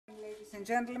ladies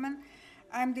and gentlemen.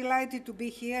 I'm delighted to be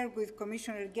here with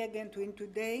Commissioner Geoghegan-Quinn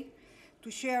today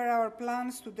to share our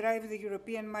plans to drive the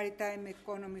European maritime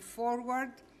economy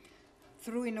forward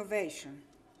through innovation.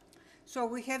 So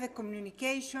we have a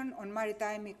communication on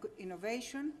maritime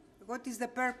innovation. What is the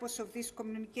purpose of this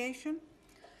communication?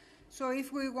 So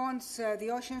if we want the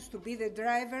oceans to be the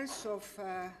drivers of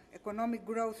economic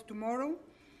growth tomorrow,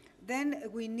 then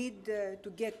we need to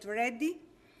get ready.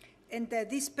 And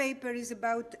this paper is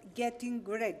about getting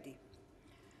ready.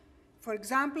 For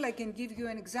example, I can give you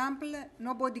an example.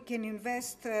 Nobody can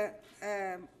invest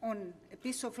on a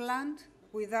piece of land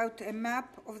without a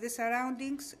map of the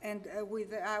surroundings and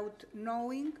without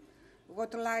knowing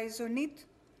what lies on it.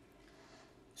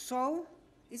 So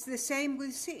it's the same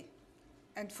with sea.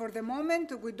 And for the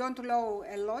moment, we don't know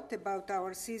a lot about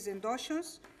our seas and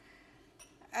oceans.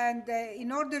 And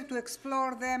in order to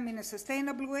explore them in a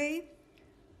sustainable way,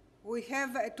 we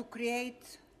have to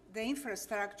create the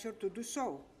infrastructure to do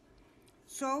so.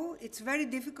 So it's very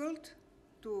difficult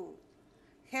to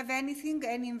have anything,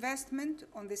 any investment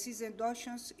on the seas and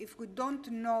oceans if we don't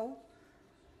know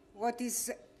what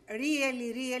is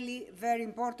really, really very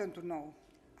important to know.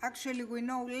 Actually, we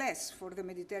know less for the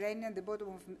Mediterranean, the bottom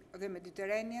of the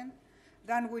Mediterranean,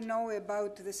 than we know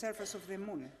about the surface of the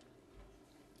moon.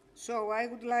 So I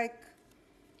would like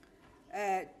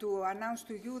to announce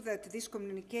to you that this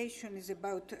communication is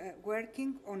about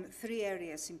working on 3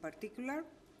 areas in particular.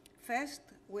 First,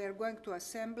 we are going to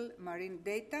assemble marine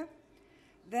data.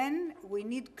 Then we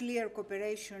need clear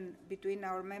cooperation between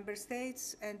our member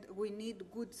states, and we need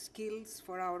good skills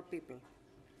for our people.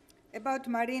 About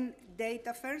marine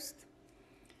data first,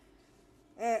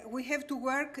 we have to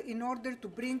work in order to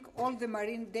bring all the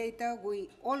marine data we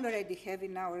already have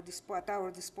at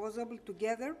our disposal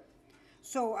together.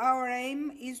 So our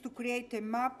aim is to create a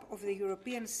map of the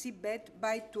European seabed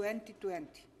by 2020.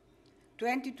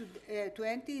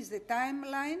 2020 is the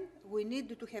timeline. We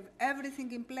need to have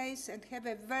everything in place and have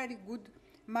a very good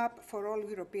map for all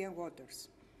European waters.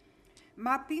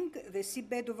 Mapping the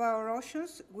seabed of our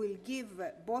oceans will give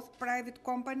both private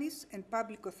companies and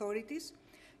public authorities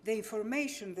the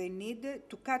information they need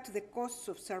to cut the costs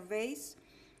of surveys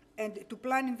and to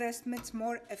plan investments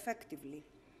more effectively.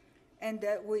 And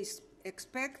we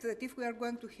expect that if we are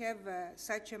going to have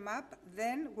such a map,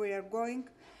 then we are going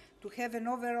to have an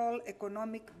overall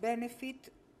economic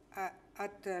benefit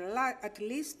at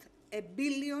least a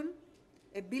billion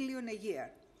a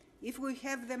year. If we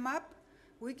have the map,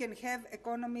 we can have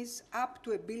economies up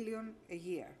to $1 billion a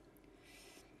year.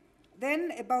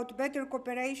 Then about better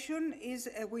cooperation is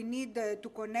we need to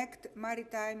connect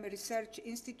maritime research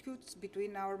institutes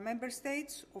between our member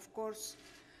states. Of course,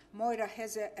 Moira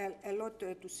has a lot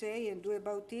to say and do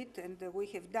about it, and we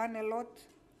have done a lot,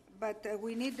 but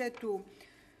we need to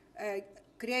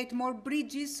create more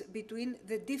bridges between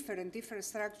the different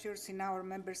infrastructures in our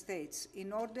member states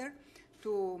in order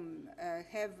to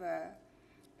have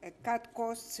cut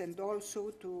costs and also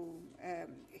to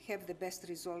have the best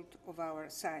result of our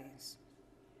science.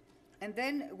 And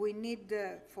then we need,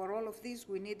 for all of this,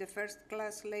 we need a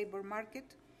first-class labor market.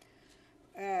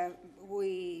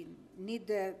 We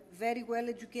need very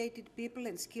well-educated people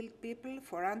and skilled people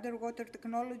for underwater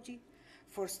technology,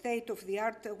 for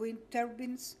state-of-the-art wind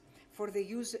turbines, for the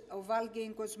use of algae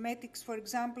in cosmetics, for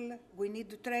example. We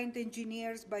need trained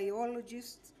engineers,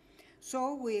 biologists.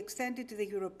 So we extended the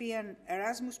European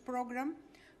Erasmus program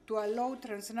to allow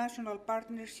transnational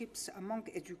partnerships among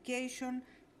education,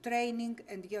 training,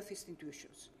 and youth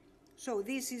institutions. So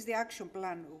this is the action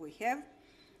plan we have.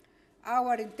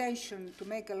 Our intention, to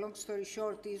make a long story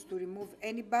short, is to remove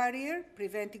any barrier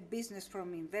preventing business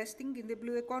from investing in the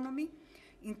blue economy,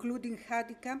 including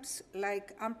handicaps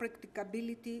like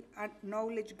unpracticability,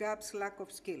 knowledge gaps, lack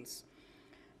of skills.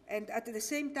 And at the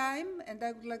same time, and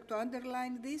I would like to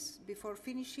underline this before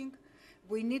finishing,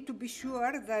 we need to be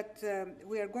sure that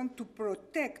we are going to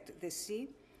protect the sea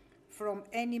from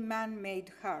any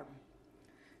man-made harm.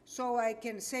 So I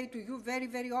can say to you very,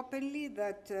 very openly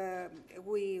that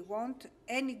we want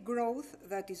any growth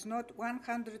that is not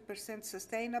 100%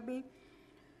 sustainable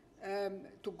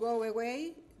to go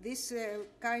away. This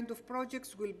kind of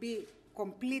projects will be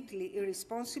completely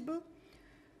irresponsible.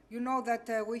 You know that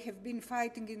we have been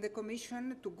fighting in the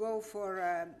Commission to go for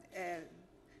a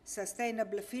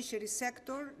sustainable fishery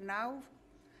sector now,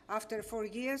 after 4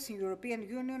 years in European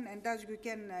Union, and as you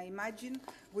can imagine,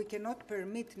 we cannot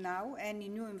permit now any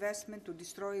new investment to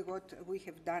destroy what we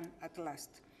have done at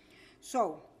last.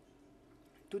 So,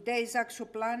 today's action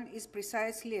plan is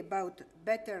precisely about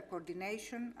better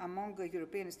coordination among the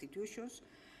European institutions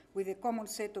with a common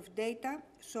set of data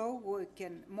so we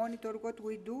can monitor what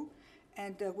we do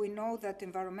And we know that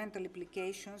environmental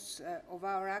implications of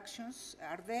our actions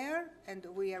are there, and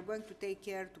we are going to take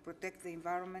care to protect the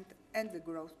environment and the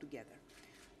growth together.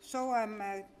 So I'm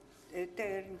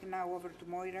turning now over to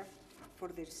Moira for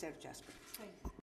the research aspect. Thanks.